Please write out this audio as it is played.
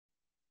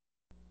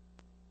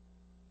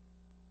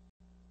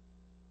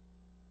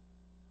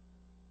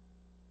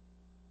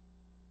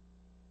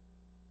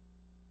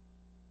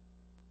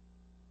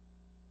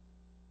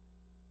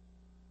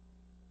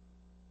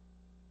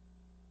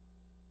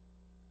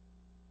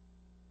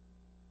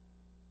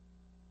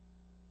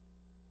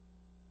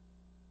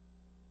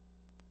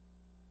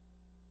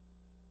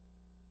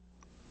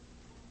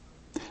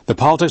The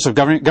politics of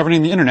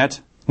governing the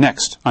Internet,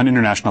 next on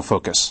International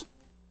Focus.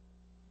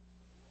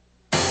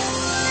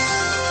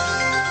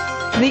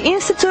 The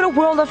Institute of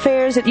World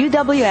Affairs at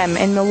UWM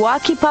and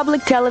Milwaukee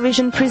Public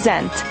Television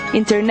present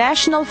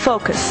International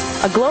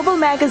Focus, a global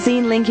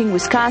magazine linking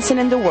Wisconsin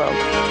and the world.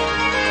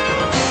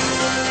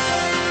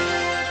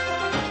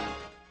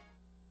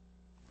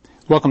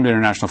 Welcome to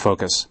International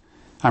Focus.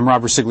 I'm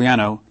Robert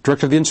Sigliano,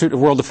 Director of the Institute of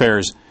World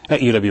Affairs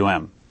at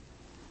UWM.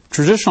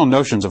 Traditional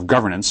notions of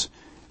governance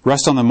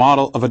rest on the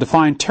model of a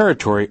defined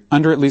territory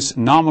under at least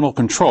nominal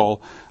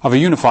control of a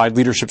unified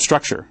leadership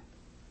structure.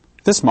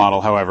 This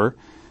model, however,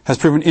 has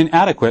proven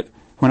inadequate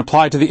when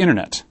applied to the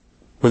Internet.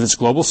 With its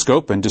global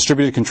scope and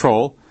distributed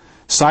control,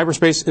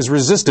 cyberspace is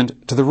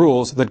resistant to the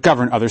rules that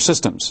govern other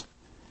systems.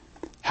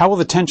 How will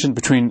the tension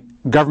between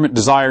government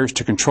desires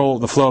to control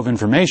the flow of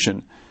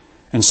information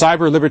and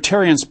cyber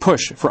libertarians'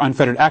 push for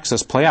unfettered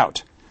access play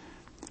out?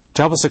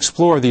 To help us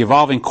explore the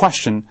evolving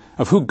question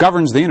of who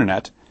governs the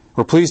Internet,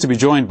 we're pleased to be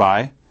joined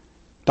by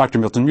Dr.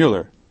 Milton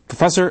Mueller,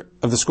 Professor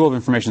of the School of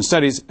Information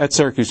Studies at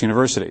Syracuse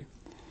University.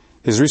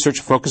 His research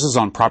focuses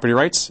on property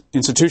rights,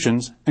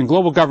 institutions, and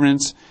global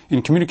governance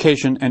in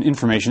communication and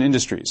information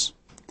industries.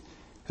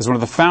 As one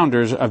of the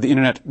founders of the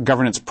Internet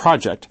Governance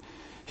Project,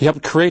 he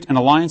helped create an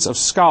alliance of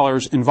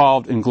scholars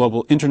involved in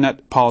global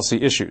Internet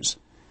policy issues.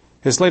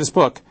 His latest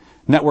book,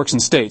 Networks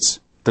and States,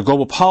 The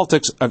Global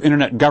Politics of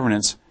Internet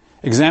Governance,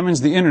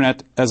 examines the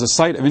Internet as a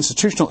site of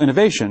institutional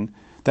innovation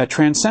that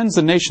transcends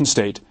the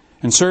nation-state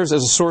and serves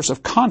as a source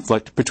of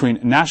conflict between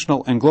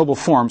national and global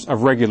forms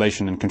of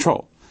regulation and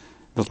control.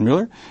 Milton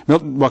Mueller.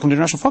 Milton, welcome to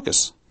International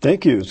Focus.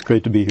 Thank you. It's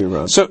great to be here,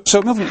 Rob. So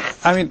Milton,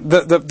 I mean,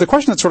 the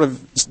question that sort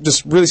of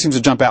just really seems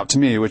to jump out to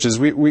me, which is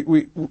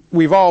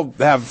we've all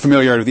have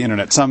familiarity with the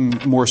Internet, some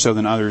more so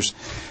than others.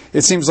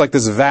 It seems like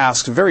this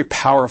vast, very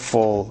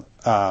powerful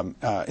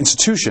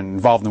institution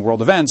involved in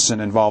world events and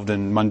involved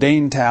in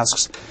mundane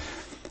tasks.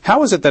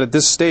 How is it that at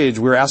this stage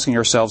we're asking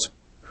ourselves,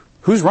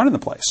 who's running the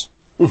place?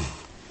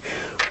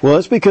 Well,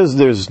 that's because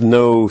there's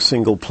no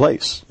single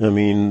place. I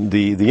mean,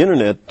 the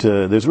Internet,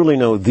 there's really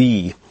no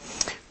the.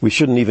 We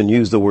shouldn't even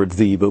use the word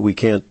the, but we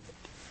can't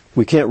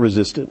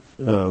resist it.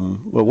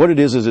 Well, what it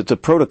is it's a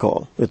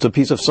protocol. It's a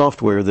piece of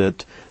software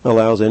that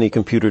allows any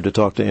computer to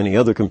talk to any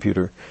other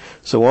computer.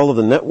 So all of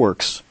the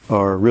networks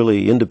are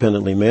really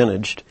independently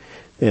managed,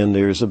 and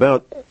there's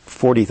about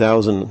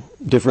 40,000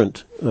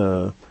 different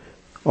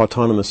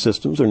autonomous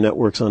systems or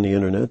networks on the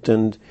Internet,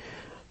 and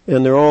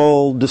they're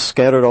all just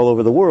scattered all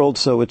over the world,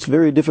 so it's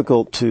very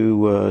difficult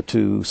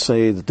to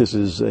say that this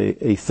is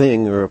a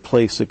thing or a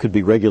place that could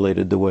be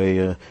regulated the way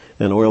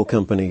an oil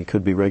company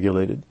could be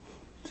regulated.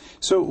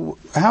 So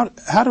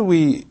how do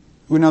we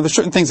know there's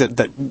certain things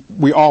that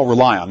we all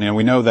rely on. You know,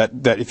 we know that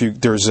if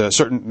there's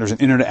an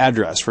internet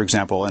address, for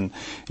example, and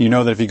you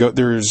know that if you go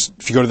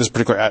to this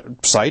particular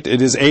site,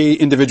 it is a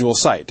individual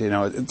site. You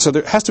know, so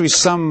there has to be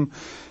some,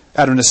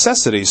 out of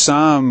necessity,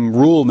 some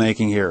rule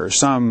making here,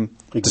 some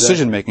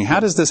decision making. How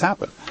does this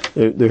happen?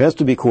 There has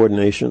to be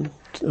coordination,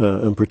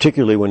 and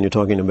particularly when you're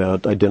talking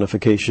about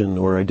identification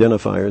or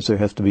identifiers, there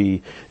has to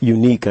be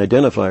unique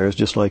identifiers,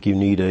 just like you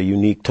need a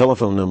unique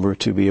telephone number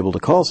to be able to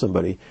call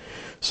somebody.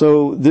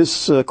 So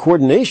this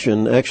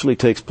coordination actually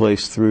takes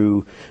place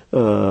through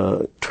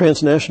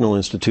transnational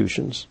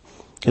institutions.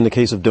 In the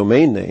case of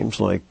domain names,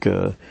 like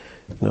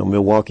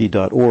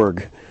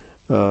Milwaukee.org,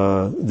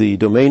 the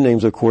domain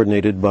names are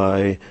coordinated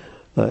by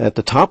at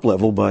the top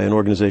level by an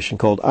organization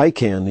called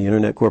ICANN, the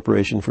Internet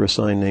Corporation for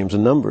Assigned Names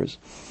and Numbers.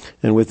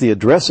 And with the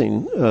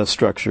addressing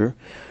structure,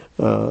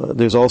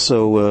 there's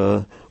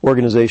also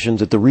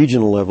organizations at the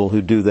regional level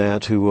who do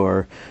that, who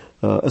are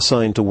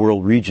assigned to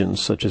world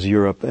regions such as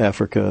Europe,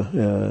 Africa,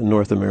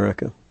 North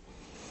America.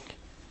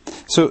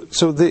 So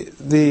there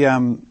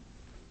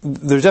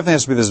definitely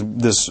has to be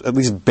this at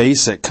least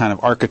basic kind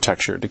of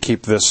architecture to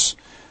keep this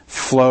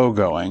flow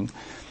going.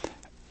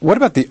 What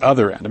about the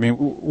other end? I mean,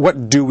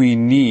 what do we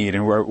need,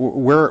 and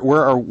where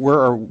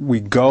are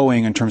we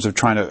going in terms of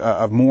trying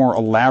to more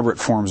elaborate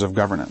forms of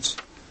governance?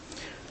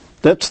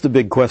 That's the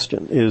big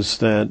question, is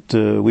that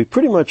we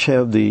pretty much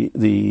have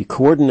the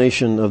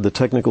coordination of the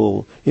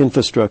technical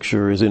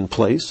infrastructure is in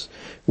place.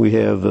 We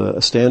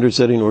have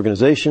standard-setting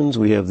organizations.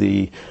 We have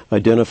the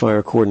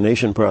identifier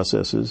coordination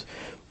processes.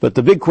 But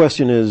the big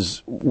question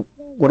is,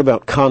 what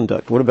about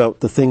conduct? What about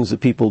the things that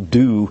people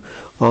do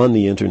on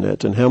the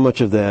Internet, and how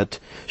much of that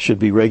should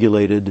be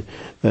regulated,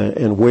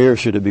 and where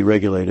should it be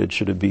regulated?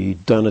 Should it be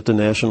done at the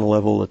national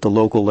level, at the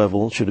local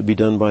level? Should it be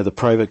done by the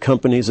private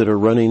companies that are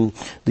running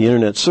the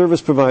Internet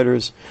service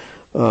providers?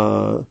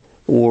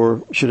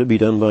 Or should it be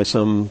done by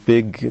some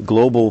big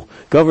global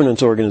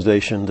governance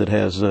organization that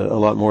has a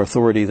lot more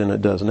authority than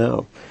it does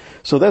now?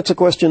 So that's a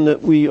question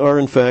that we are,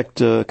 in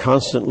fact,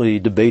 constantly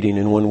debating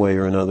in one way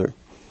or another.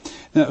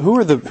 Now, who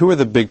are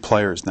the big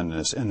players then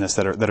in this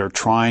that are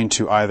trying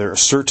to either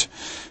assert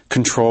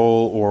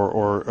control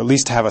or at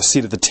least have a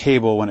seat at the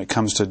table when it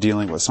comes to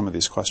dealing with some of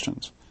these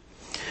questions?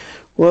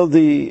 Well,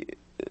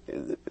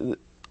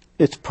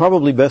 it's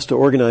probably best to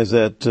organize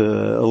that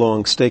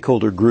along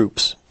stakeholder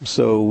groups.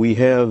 So we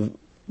have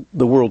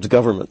the world's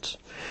governments.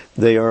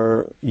 They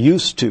are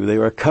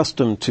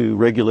accustomed to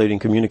regulating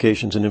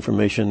communications and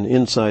information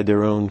inside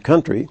their own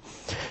country.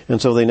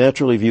 And so they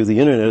naturally view the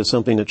internet as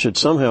something that should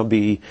somehow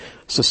be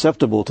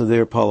susceptible to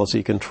their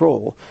policy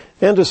control.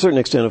 And to a certain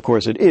extent, of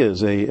course, it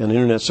is. An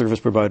internet service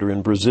provider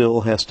in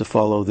Brazil has to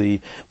follow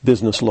the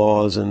business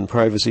laws and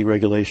privacy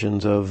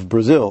regulations of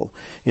Brazil,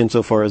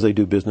 insofar as they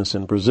do business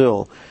in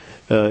Brazil.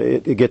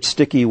 It gets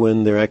sticky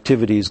when their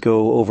activities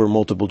go over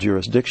multiple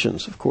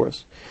jurisdictions, of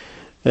course.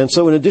 And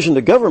so in addition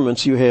to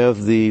governments, you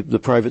have the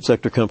private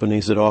sector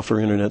companies that offer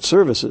internet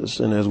services.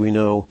 And as we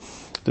know,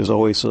 there's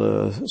always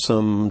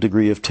some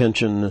degree of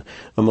tension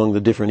among the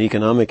different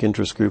economic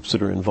interest groups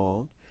that are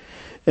involved.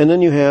 And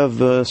then you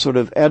have sort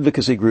of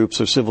advocacy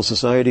groups or civil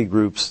society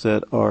groups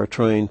that are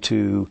trying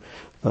to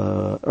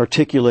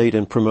articulate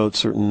and promote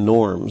certain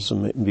norms,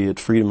 be it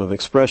freedom of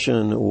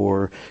expression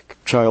or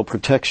child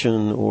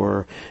protection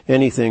or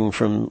anything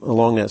from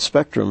along that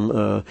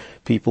spectrum.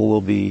 People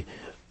will be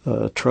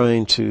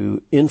trying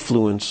to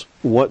influence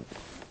what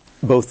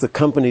both the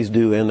companies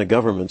do and the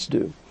governments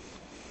do.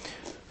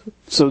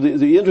 So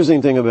the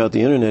interesting thing about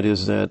the internet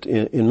is that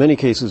in many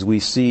cases we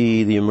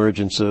see the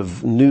emergence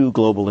of new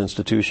global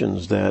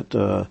institutions that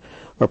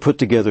are put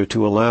together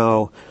to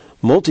allow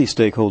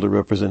multi-stakeholder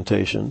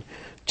representation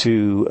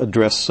to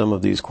address some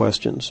of these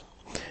questions.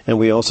 And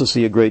we also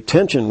see a great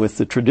tension with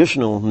the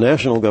traditional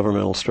national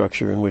governmental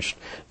structure in which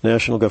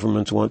national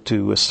governments want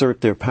to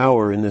assert their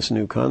power in this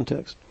new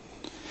context.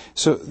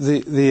 So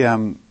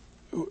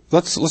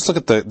let's look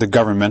at the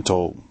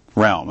governmental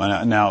realm.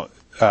 Now,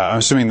 I'm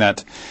assuming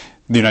that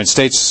the United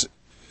States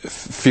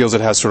feels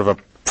it has sort of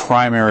a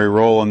primary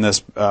role in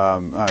this,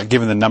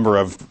 given the number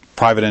of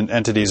private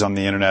entities on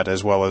the internet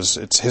as well as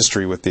its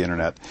history with the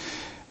internet.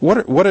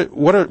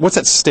 What's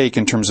at stake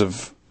in terms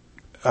of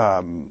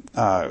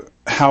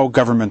how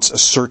governments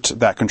assert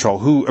that control?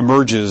 Who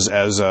emerges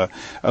as a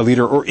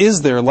leader, or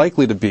is there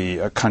likely to be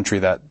a country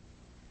that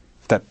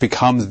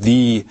becomes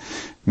the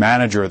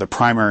manager, the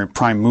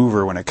prime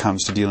mover when it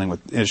comes to dealing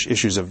with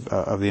issues of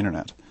the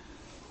internet?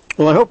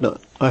 Well, I hope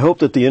not. I hope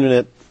that the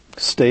internet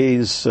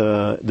stays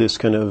this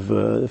kind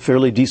of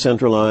fairly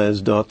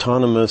decentralized,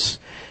 autonomous,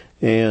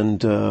 and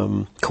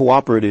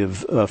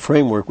cooperative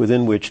framework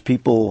within which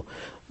people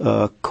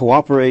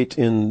cooperate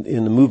in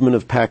the movement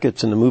of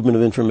packets and the movement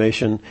of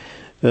information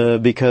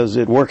because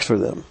it works for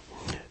them,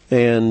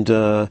 and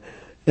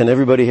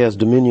everybody has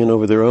dominion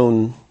over their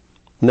own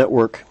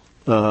network.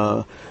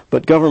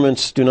 But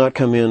governments do not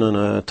come in on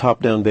a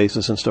top-down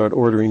basis and start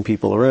ordering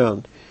people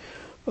around.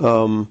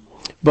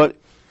 But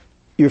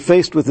you're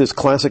faced with this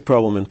classic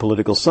problem in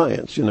political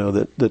science,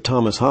 that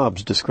Thomas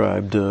Hobbes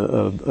described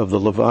of the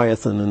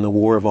Leviathan and the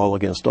war of all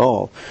against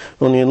all.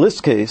 Only in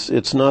this case,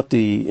 it's not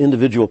the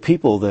individual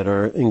people that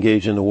are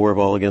engaged in the war of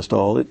all against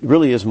all. It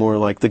really is more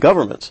like the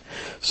governments.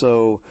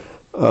 So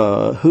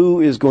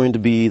who is going to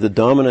be the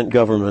dominant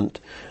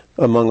government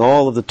among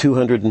all of the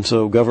 200 and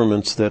so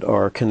governments that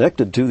are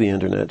connected to the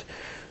internet?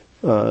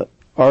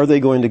 Are they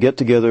going to get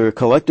together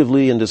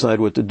collectively and decide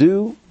what to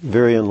do?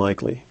 Very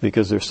unlikely,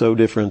 because they're so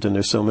different and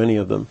there's so many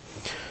of them.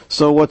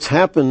 So what's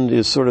happened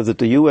is sort of that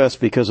the U.S.,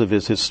 because of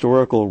its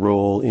historical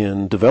role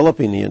in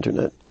developing the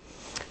internet,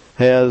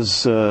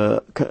 has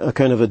a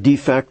kind of a de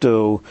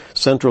facto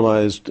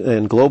centralized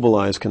and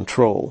globalized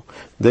control.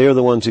 They are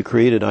the ones who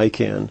created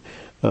ICANN.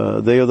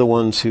 They are the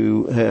ones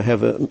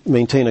who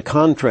maintain a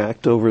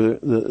contract over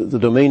the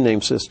domain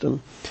name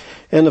system.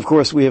 And of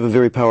course, we have a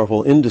very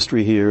powerful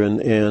industry here,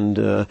 and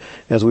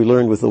as we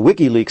learned with the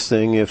WikiLeaks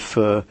thing, if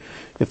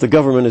the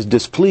government is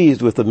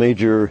displeased with a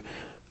major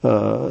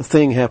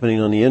thing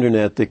happening on the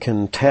internet that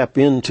can tap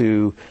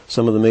into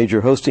some of the major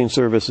hosting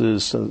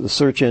services, the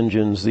search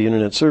engines, the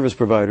internet service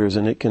providers,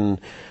 and it can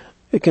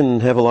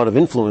have a lot of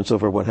influence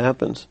over what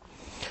happens.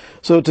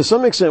 So to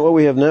some extent, what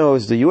we have now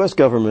is the U.S.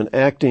 government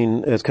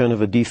acting as kind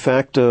of a de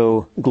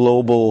facto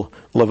global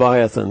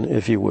Leviathan,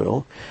 if you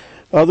will.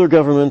 Other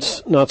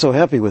governments not so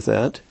happy with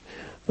that,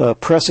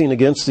 pressing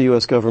against the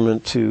U.S.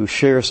 government to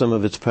share some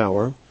of its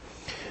power.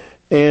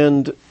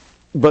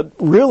 But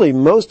really,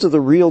 most of the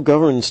real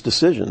governance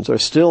decisions are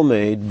still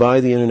made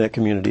by the internet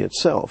community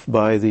itself,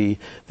 by the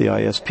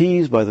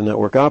ISPs, by the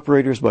network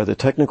operators, by the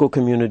technical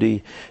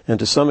community, and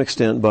to some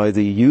extent by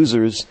the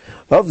users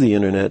of the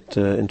internet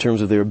in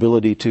terms of their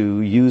ability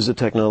to use the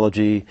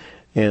technology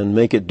and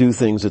make it do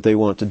things that they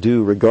want to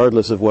do,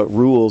 regardless of what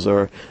rules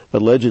are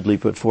allegedly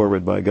put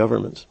forward by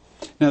governments.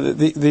 Now,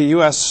 the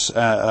U.S.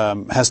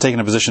 Has taken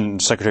a position,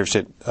 Secretary of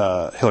State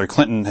Hillary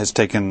Clinton has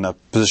taken a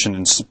position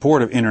in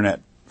support of internet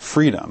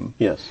freedom.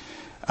 Yes.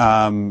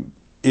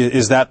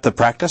 Is that the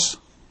practice?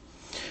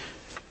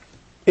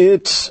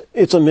 It's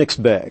a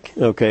mixed bag.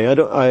 Okay,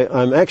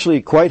 I'm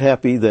actually quite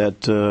happy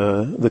that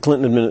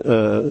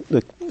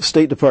the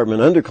State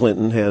Department under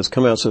Clinton has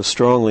come out so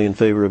strongly in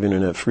favor of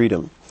internet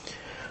freedom.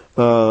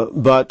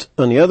 But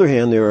on the other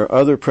hand, there are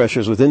other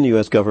pressures within the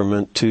U.S.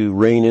 government to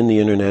rein in the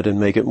internet and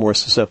make it more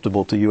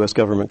susceptible to U.S.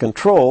 government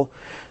control.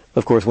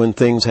 of course, when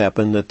things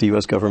happen that the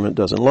U.S. government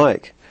doesn't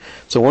like.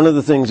 So one of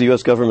the things the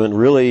U.S. government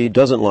really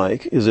doesn't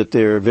like is that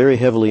they're very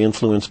heavily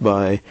influenced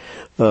by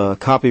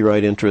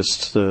copyright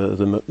interests,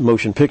 the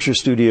motion picture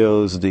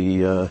studios,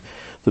 the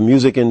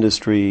music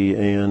industry,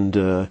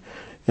 and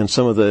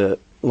some of the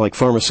like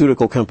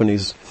pharmaceutical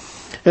companies.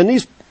 And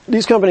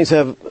these companies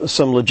have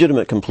some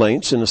legitimate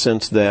complaints in the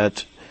sense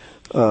that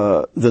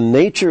the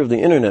nature of the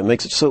Internet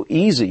makes it so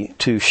easy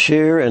to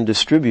share and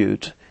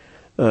distribute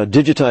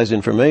digitized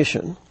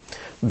information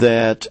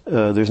that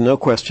there's no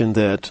question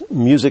that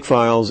music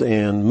files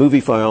and movie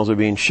files are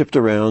being shipped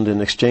around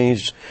and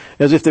exchanged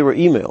as if they were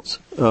emails.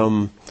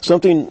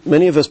 Something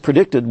many of us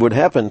predicted would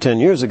happen 10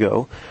 years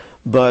ago,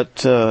 but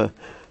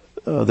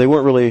they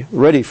weren't really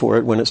ready for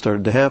it when it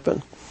started to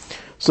happen.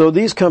 So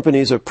these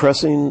companies are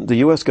pressing the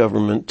U.S.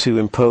 government to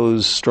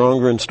impose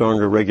stronger and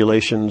stronger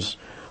regulations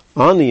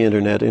on the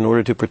Internet in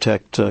order to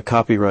protect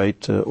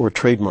copyright or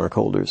trademark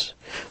holders.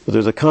 But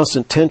there's a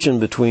constant tension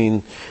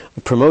between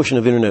the promotion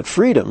of Internet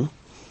freedom,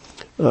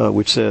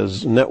 which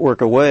says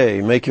network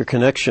away, make your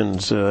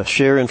connections,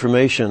 share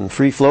information,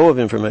 free flow of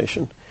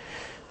information,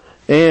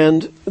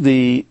 and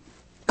the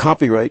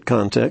copyright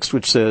context,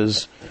 which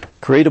says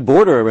create a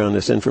border around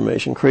this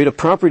information, create a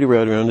property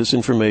right around this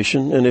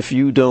information, and if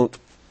you don't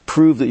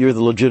prove that you're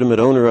the legitimate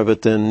owner of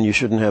it, then you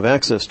shouldn't have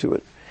access to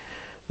it.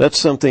 That's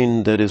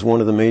something that is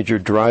one of the major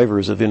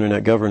drivers of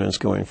Internet governance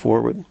going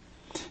forward.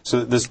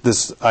 So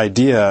this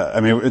idea, I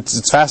mean,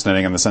 it's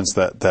fascinating in the sense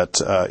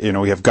that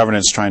we have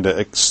governance trying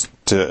to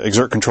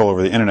exert control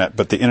over the Internet,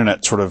 but the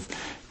Internet sort of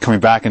coming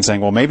back and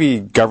saying, well, maybe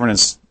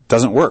governance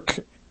doesn't work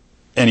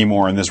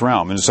anymore in this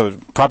realm. And so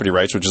property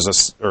rights, which is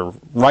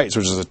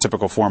a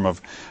typical form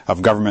of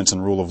governments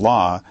and rule of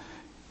law,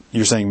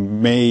 you're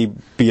saying may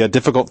be a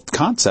difficult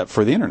concept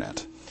for the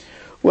Internet.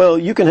 Well,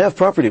 you can have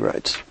property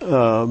rights,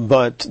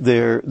 but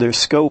their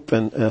scope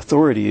and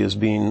authority is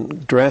being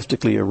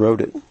drastically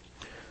eroded.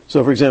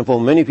 So, for example,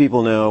 many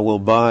people now will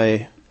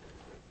buy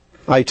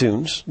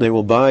iTunes. They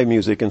will buy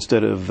music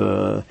instead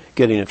of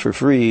getting it for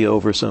free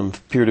over some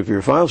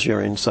peer-to-peer file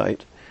sharing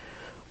site.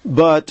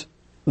 But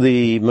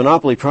the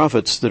monopoly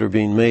profits that are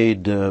being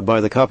made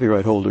by the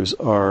copyright holders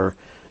are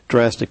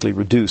drastically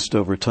reduced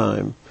over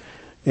time.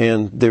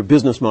 And their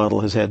business model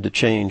has had to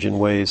change in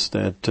ways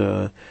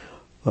that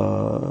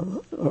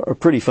are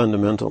pretty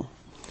fundamental.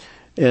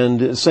 And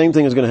the same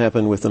thing is going to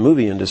happen with the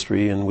movie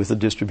industry and with the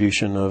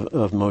distribution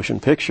of motion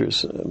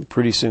pictures.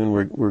 Pretty soon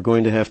we're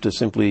going to have to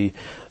simply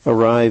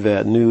arrive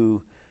at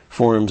new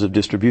forms of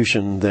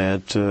distribution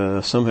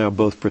that somehow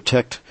both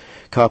protect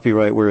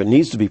copyright where it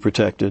needs to be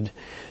protected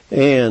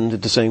and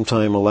at the same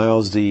time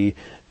allows the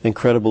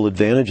incredible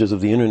advantages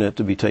of the Internet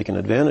to be taken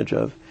advantage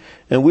of.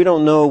 And we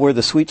don't know where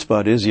the sweet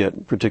spot is yet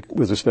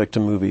with respect to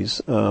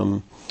movies.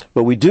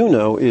 What we do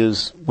know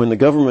is when the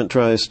government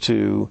tries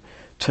to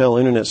tell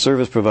Internet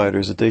service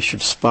providers that they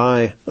should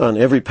spy on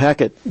every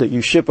packet that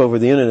you ship over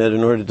the Internet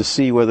in order to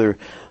see whether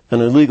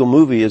an illegal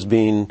movie is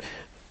being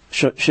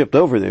shipped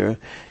over there,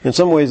 in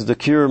some ways the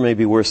cure may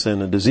be worse than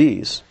the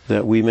disease.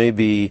 That we may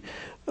be,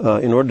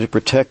 in order to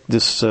protect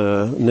this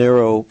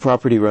narrow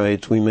property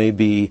right, we may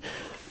be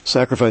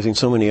sacrificing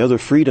so many other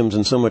freedoms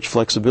and so much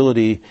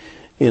flexibility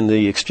in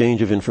the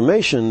exchange of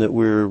information that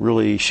we're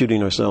really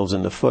shooting ourselves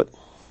in the foot.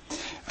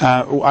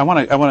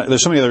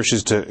 There's so many other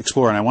issues to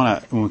explore, and I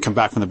want to, when we come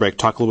back from the break,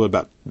 talk a little bit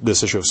about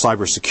this issue of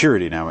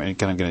cybersecurity now, and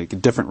kind of in a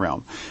different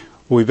realm.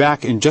 We'll be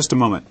back in just a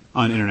moment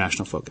on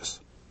International Focus.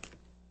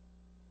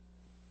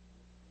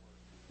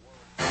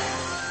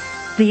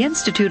 The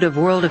Institute of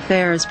World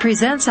Affairs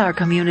presents our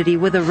community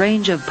with a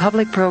range of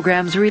public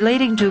programs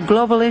relating to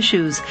global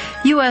issues,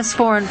 U.S.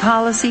 foreign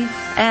policy,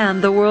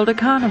 and the world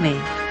economy.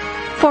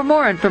 For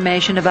more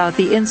information about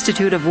the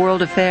Institute of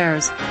World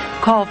Affairs,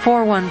 call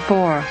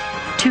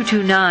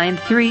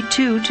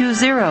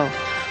 414-229-3220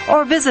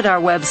 or visit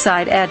our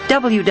website at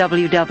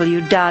www.iwa.uwm.edu.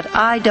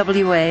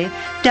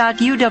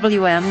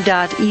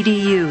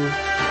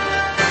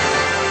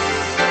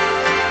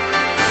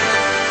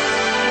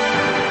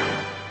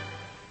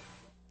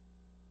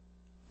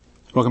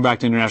 Welcome back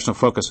to International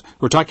Focus.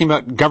 We're talking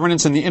about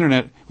governance in the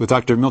Internet with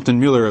Dr. Milton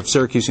Mueller of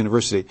Syracuse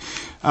University.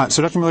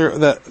 So, Dr. Mueller,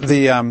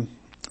 the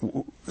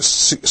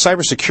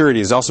cybersecurity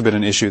has also been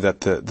an issue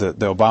that the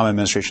Obama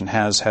administration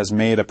has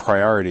made a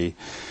priority.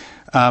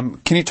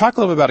 Can you talk a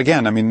little bit about,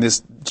 again, I mean,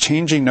 this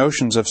changing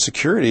notions of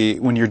security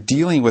when you're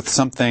dealing with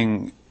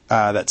something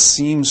that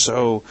seems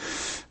so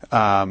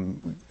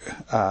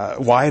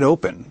wide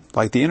open,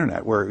 like the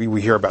Internet, where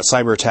we hear about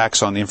cyber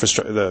attacks on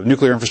the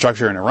nuclear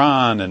infrastructure in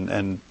Iran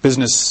and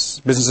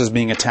businesses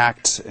being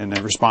attacked in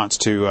response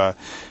to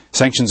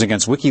sanctions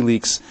against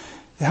WikiLeaks.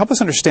 Help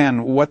us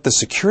understand what the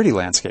security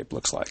landscape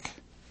looks like.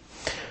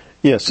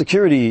 Yes,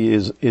 security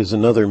is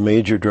another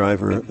major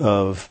driver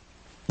of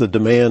the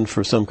demand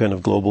for some kind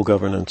of global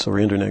governance or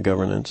Internet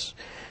governance.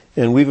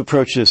 And we've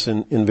approached this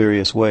in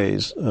various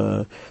ways.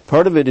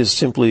 Part of it is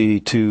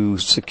simply to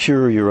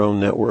secure your own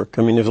network.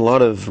 I mean, there's a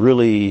lot of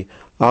really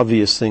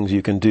obvious things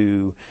you can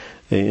do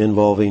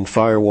involving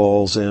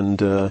firewalls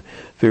and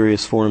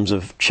various forms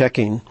of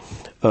checking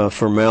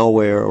for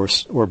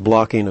malware or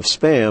blocking of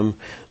spam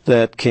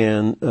that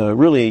can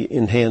really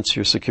enhance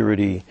your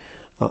security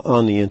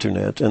on the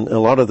Internet. And a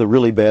lot of the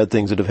really bad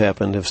things that have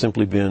happened have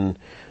simply been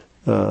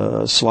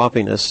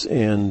sloppiness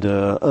and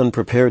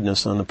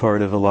unpreparedness on the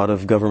part of a lot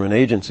of government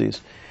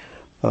agencies.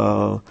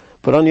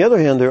 But on the other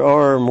hand, there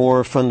are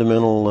more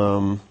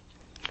fundamental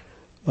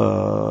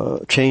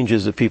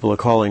changes that people are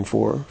calling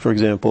for. For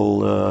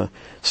example,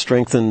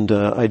 strengthened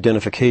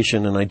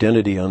identification and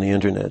identity on the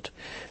Internet,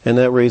 and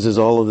that raises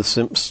all of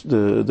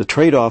the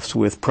trade-offs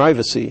with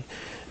privacy.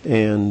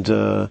 And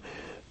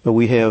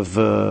we have,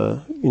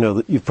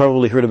 you've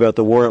probably heard about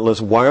the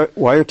warrantless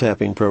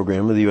wiretapping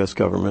program of the U.S.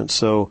 government.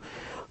 So,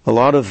 a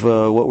lot of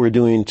what we're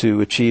doing to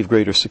achieve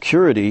greater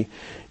security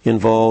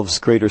involves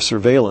greater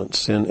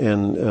surveillance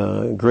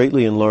and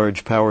greatly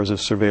enlarged powers of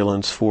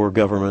surveillance for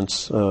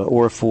governments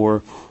or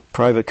for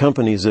private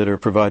companies that are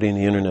providing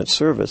the Internet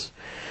service.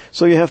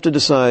 So you have to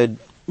decide,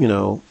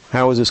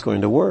 how is this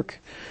going to work?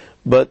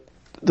 But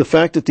the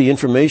fact that the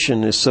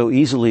information is so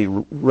easily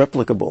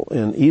replicable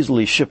and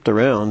easily shipped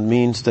around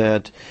means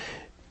that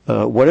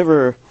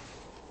whatever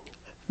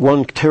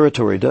one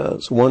territory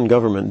does, one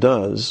government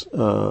does,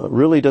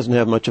 really doesn't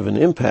have much of an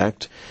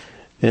impact.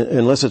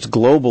 Unless it's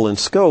global in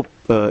scope,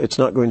 it's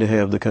not going to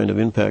have the kind of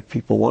impact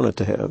people want it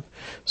to have.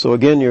 So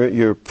again,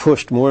 you're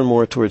pushed more and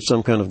more towards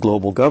some kind of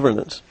global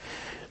governance.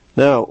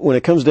 Now, when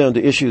it comes down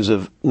to issues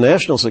of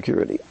national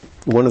security,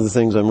 one of the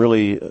things I'm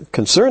really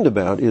concerned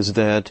about is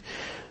that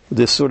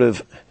this sort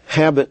of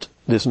habit,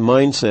 this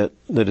mindset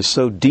that is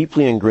so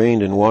deeply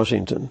ingrained in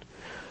Washington,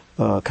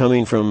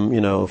 coming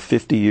from,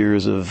 50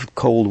 years of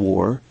Cold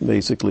War,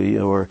 basically,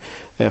 or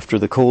after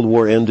the Cold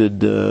War ended,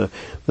 then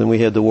we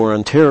had the war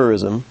on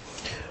terrorism.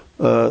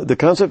 The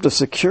concept of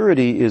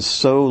security is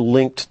so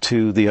linked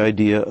to the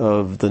idea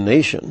of the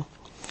nation,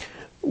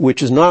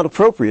 which is not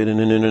appropriate in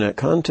an Internet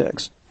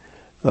context.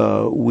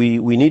 We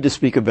need to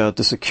speak about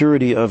the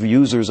security of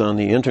users on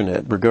the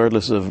Internet,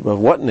 regardless of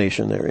what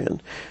nation they're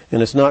in.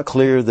 And it's not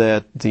clear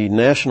that the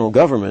national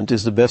government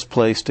is the best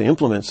place to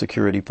implement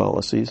security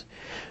policies,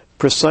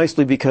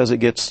 precisely because it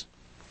gets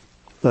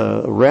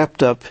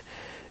wrapped up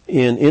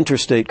in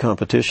interstate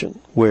competition,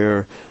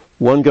 where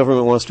one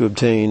government wants to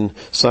obtain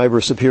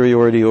cyber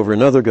superiority over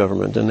another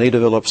government, and they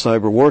develop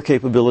cyber war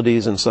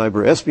capabilities and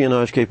cyber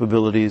espionage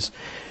capabilities,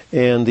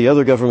 and the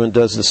other government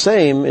does the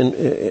same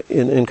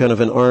in kind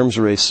of an arms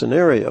race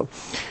scenario.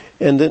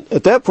 And then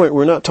at that point,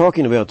 we're not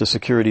talking about the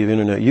security of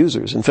Internet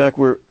users. In fact,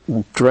 we're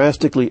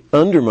drastically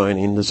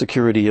undermining the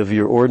security of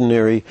your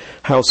ordinary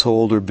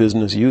household or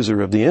business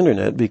user of the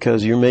Internet,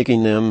 because you're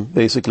making them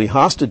basically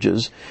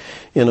hostages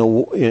in a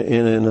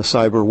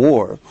cyber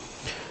war.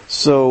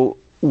 So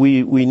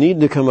we need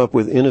to come up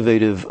with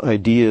innovative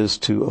ideas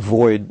to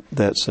avoid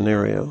that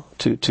scenario,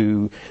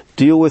 to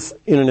deal with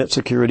Internet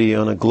security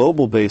on a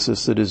global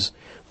basis that is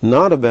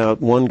not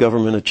about one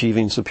government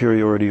achieving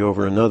superiority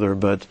over another,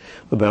 but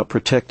about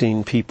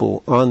protecting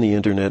people on the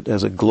Internet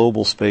as a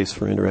global space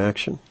for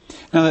interaction.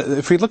 Now,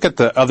 if we look at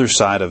the other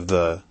side of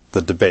the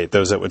debate,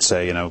 those that would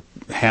say,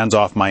 hands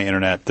off my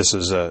Internet, this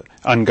is a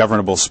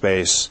ungovernable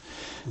space,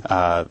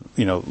 let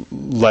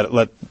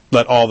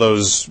all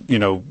those,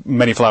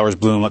 many flowers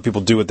bloom, let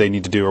people do what they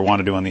need to do or want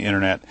to do on the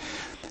Internet.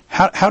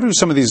 How do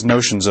some of these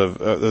notions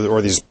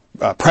or these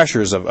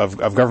pressures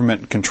of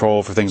government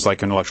control for things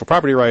like intellectual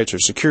property rights or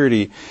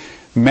security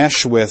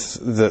mesh with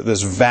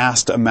this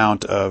vast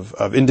amount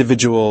of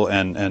individual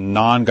and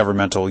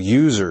non-governmental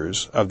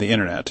users of the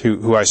Internet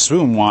who I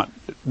assume want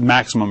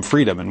maximum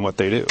freedom in what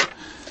they do?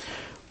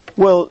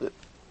 Well,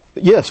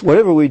 yes,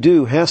 whatever we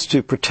do has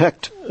to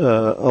protect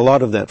a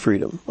lot of that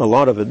freedom, a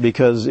lot of it,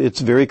 because it's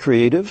very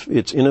creative,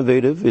 it's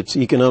innovative, it's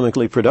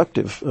economically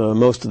productive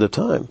most of the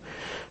time.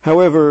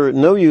 However,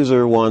 no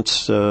user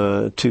wants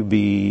to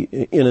be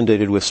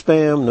inundated with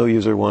spam. No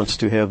user wants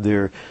to have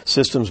their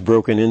systems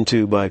broken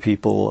into by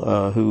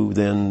people who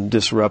then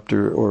disrupt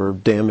or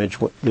damage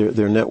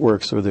their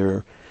networks or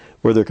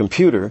their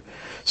computer.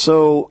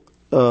 So,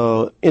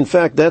 in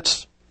fact,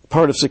 that's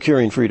part of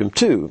securing freedom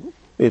too.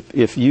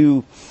 If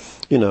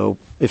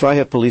I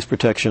have police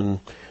protection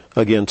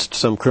against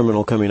some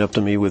criminal coming up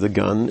to me with a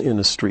gun in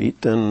the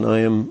street, then I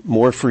am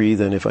more free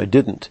than if I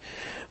didn't.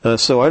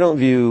 So I don't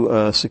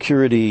view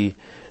security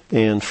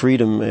and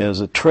freedom as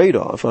a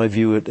trade-off. I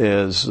view it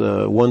as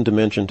one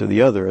dimension to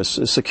the other.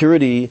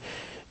 Security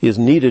is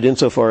needed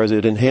insofar as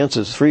it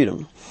enhances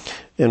freedom.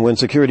 And when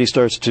security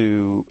starts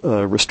to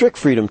restrict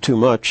freedom too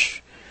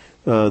much,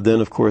 then,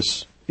 of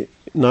course,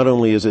 not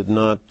only is it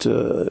not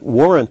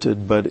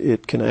warranted, but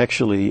it can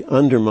actually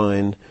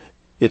undermine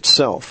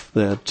itself.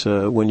 That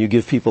when you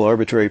give people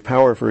arbitrary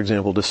power, for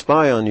example, to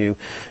spy on you,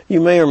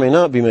 you may or may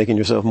not be making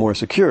yourself more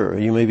secure.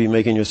 You may be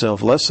making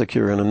yourself less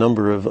secure in a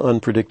number of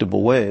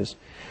unpredictable ways.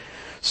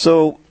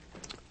 So,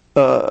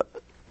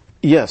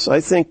 yes, I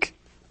think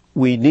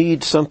we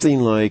need something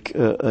like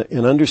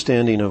an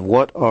understanding of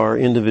what are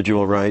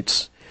individual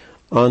rights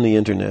on the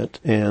Internet,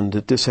 and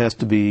that this has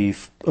to be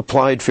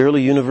applied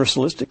fairly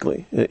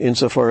universalistically,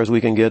 insofar as we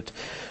can get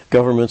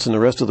governments and the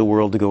rest of the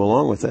world to go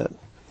along with that.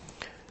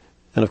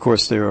 And of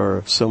course, there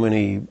are so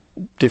many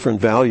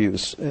different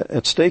values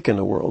at stake in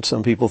the world.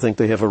 Some people think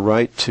they have a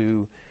right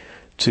to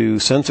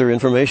censor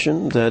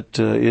information that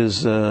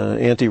is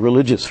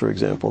anti-religious, for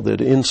example,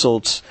 that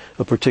insults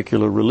a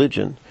particular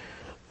religion.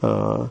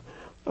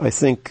 I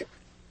think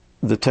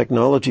the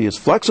technology is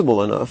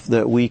flexible enough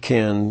that we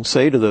can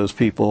say to those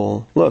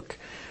people, look,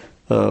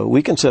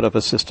 we can set up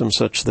a system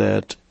such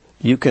that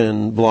you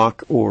can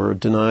block or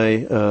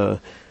deny,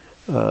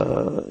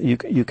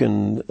 you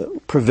can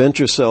prevent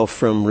yourself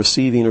from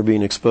receiving or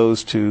being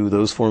exposed to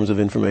those forms of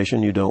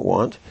information you don't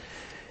want.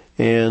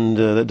 And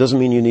that doesn't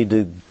mean you need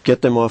to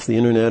get them off the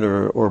Internet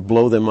or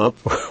blow them up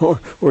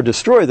or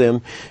destroy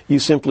them. You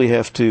simply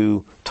have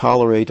to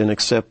tolerate and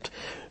accept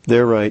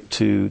their right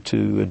to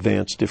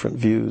advance different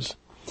views.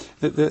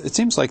 It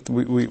seems like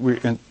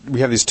we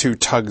have these two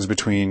tugs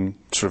between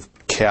sort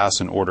of chaos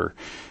and order.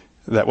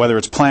 That whether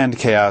it's planned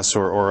chaos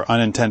or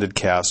unintended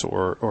chaos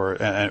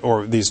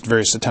or these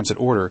various attempts at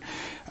order,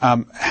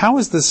 how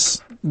is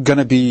this going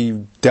to be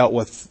dealt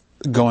with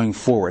going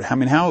forward? I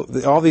mean, how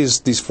all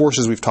these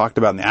forces we've talked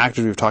about and the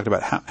actors we've talked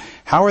about,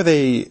 how are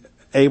they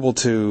able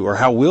to, or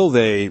how will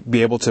they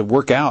be able to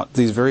work out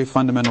these very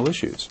fundamental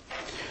issues?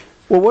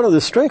 Well, one of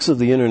the strengths of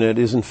the Internet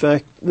is, in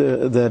fact,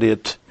 that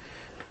it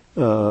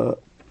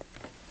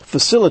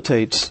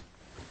facilitates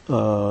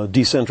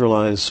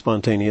decentralized,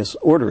 spontaneous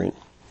ordering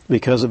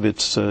because of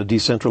its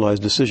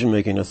decentralized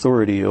decision-making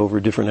authority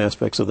over different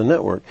aspects of the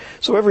network.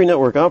 So every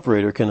network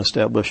operator can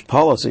establish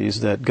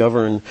policies that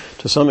govern,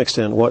 to some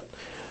extent,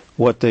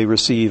 what they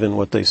receive and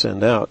what they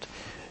send out.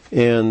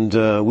 And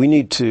we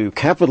need to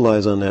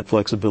capitalize on that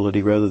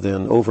flexibility rather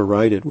than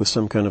override it with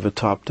some kind of a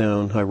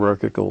top-down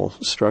hierarchical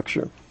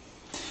structure.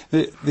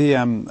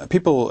 The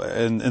people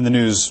in the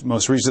news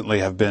most recently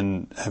have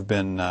been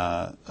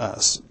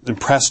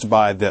impressed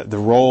by the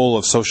role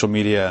of social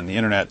media and the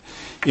Internet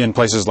in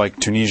places like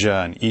Tunisia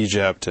and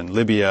Egypt and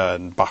Libya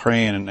and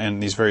Bahrain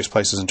and these various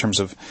places in terms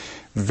of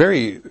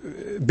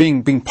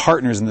being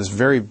partners in this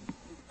very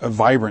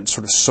vibrant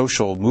sort of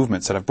social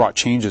movements that have brought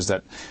changes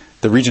that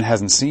the region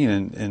hasn't seen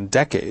in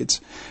decades.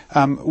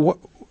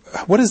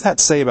 What does that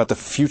say about the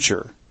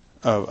future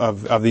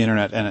of the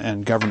Internet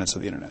and governance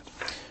of the Internet?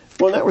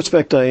 Well, in that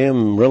respect, I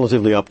am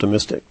relatively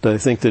optimistic. I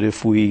think that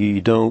if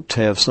we don't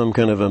have some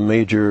kind of a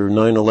major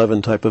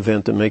 9/11 type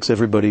event that makes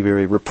everybody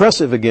very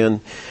repressive again,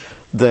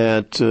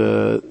 that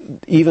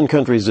even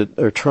countries that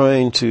are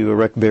trying to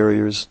erect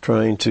barriers,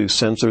 trying to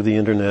censor the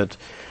Internet,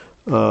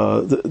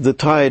 the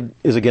tide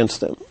is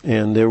against them.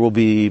 And there will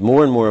be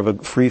more and more of a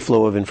free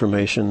flow of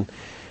information,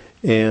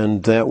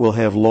 and that will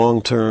have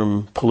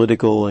long-term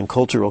political and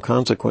cultural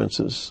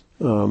consequences.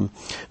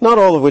 Not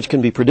all of which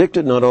can be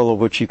predicted, not all of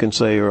which you can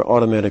say are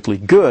automatically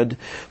good,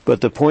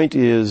 but the point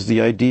is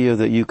the idea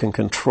that you can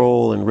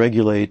control and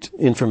regulate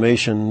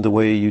information the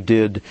way you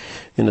did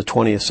in the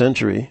 20th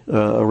century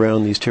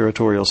around these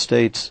territorial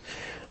states.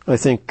 I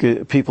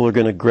think people are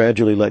going to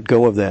gradually let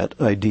go of that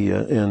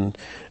idea, and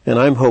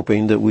I'm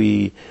hoping that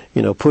we,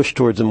 push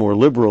towards a more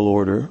liberal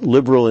order,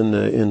 liberal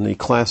in the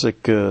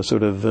classic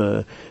sort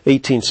of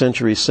 18th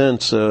century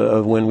sense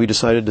of when we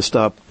decided to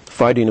stop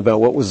fighting about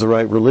what was the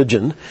right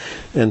religion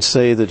and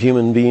say that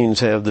human beings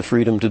have the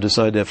freedom to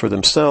decide that for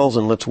themselves,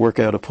 and let's work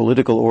out a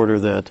political order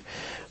that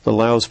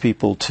allows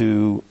people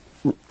to,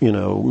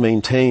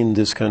 maintain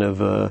this kind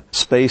of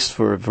space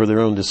for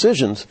their own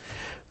decisions.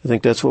 I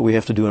think that's what we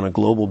have to do on a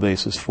global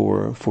basis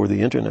for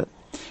the Internet.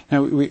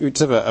 Now, we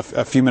just have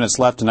a few minutes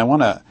left, and I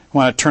want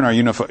to turn our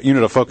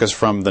unit of focus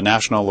from the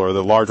national or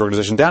the large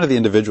organization down to the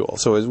individual.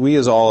 So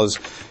as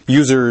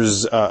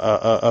users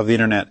of the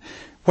Internet,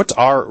 what's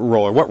our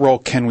role, or what role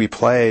can we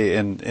play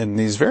in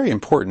these very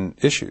important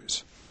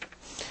issues?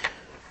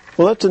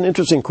 Well, that's an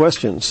interesting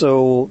question.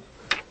 So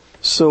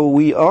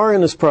we are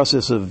in this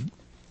process of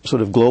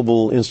sort of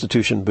global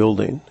institution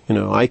building.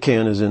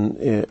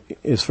 ICANN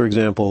is for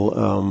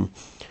example,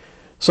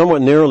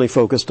 somewhat narrowly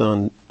focused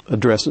on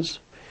addresses.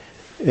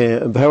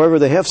 However,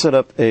 they have set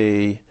up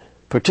a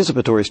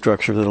participatory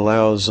structure that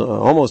allows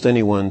almost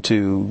anyone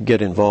to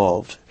get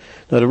involved.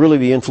 Now, to really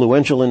be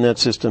influential in that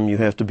system, you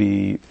have to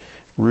be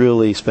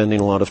really spending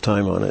a lot of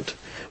time on it.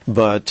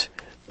 But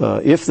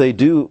if they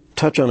do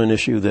touch on an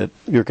issue that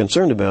you're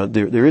concerned about,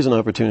 there is an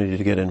opportunity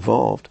to get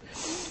involved.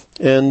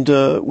 And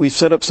we've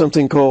set up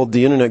something called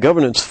the Internet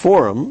Governance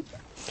Forum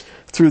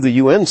through the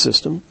UN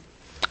system,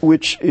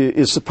 which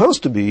is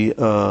supposed to be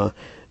a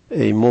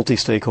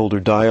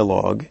multi-stakeholder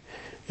dialogue.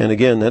 And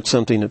again, that's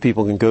something that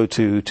people can go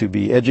to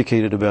be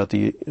educated about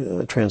the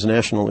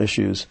transnational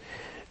issues,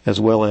 as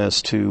well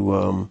as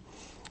to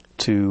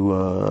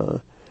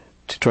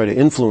try to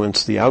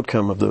influence the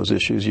outcome of those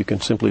issues. You can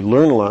simply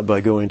learn a lot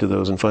by going to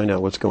those and find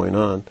out what's going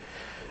on.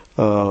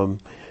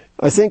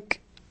 I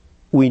think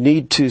we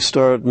need to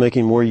start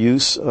making more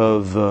use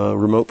of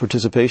remote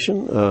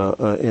participation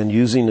and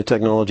using the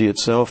technology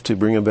itself to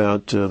bring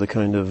about the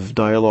kind of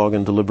dialogue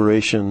and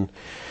deliberation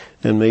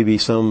and maybe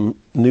some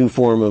new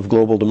form of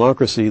global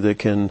democracy that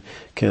can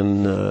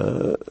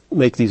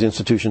make these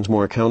institutions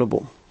more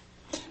accountable.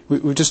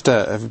 We just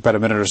have about a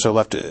minute or so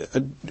left.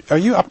 Are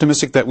you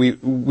optimistic that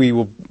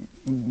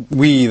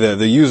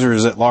the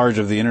users at large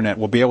of the internet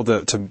will be able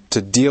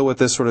to deal with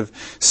this sort of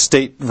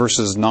state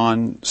versus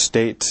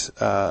non-state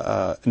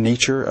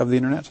nature of the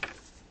internet?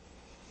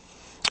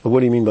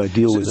 What do you mean by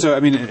deal with it? So, I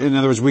mean, in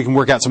other words, we can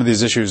work out some of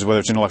these issues, whether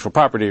it's intellectual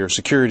property or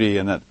security,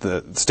 and that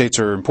the states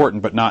are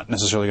important, but not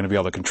necessarily going to be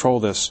able to control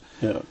this.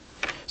 Yeah.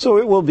 So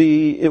it will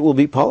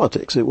be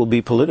politics. It will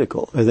be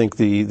political. I think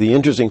the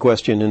interesting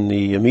question in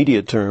the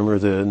immediate term or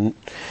the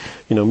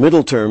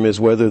middle term is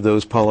whether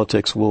those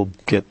politics will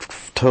get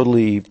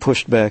totally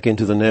pushed back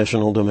into the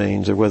national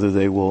domains, or whether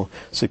they will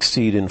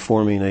succeed in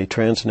forming a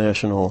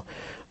transnational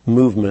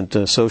movement,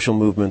 a social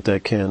movement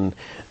that can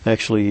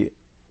actually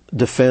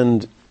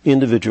defend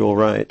individual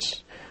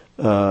rights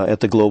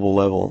at the global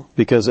level.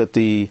 Because at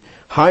the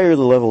higher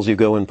the levels you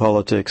go in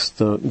politics,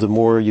 the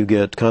more you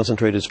get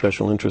concentrated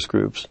special interest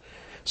groups.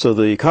 So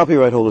the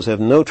copyright holders have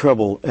no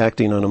trouble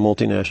acting on a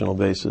multinational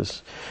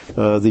basis.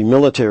 The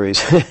militaries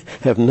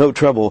have no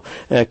trouble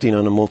acting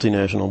on a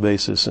multinational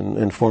basis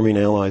and forming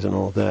allies and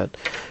all of that.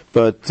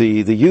 But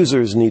the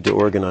users need to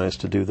organize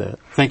to do that.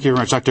 Thank you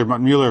very much, Dr.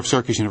 Milton Mueller of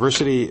Syracuse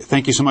University.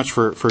 Thank you so much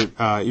for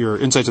your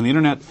insights on the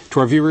Internet.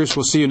 To our viewers,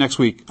 we'll see you next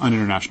week on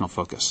International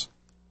Focus.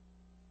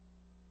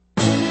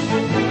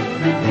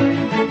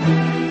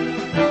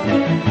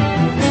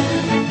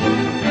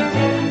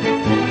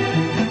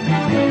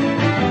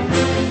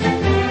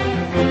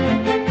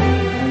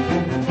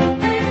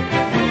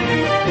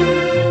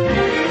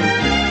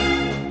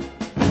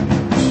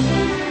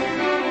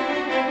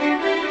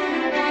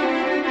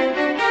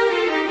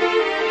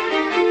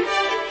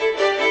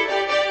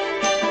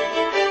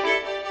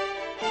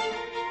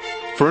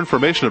 For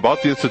information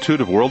about the Institute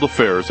of World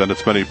Affairs and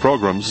its many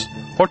programs,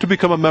 or to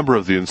become a member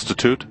of the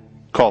Institute,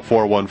 call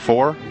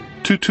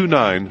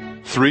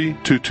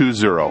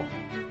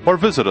 414-229-3220 or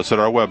visit us at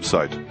our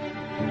website,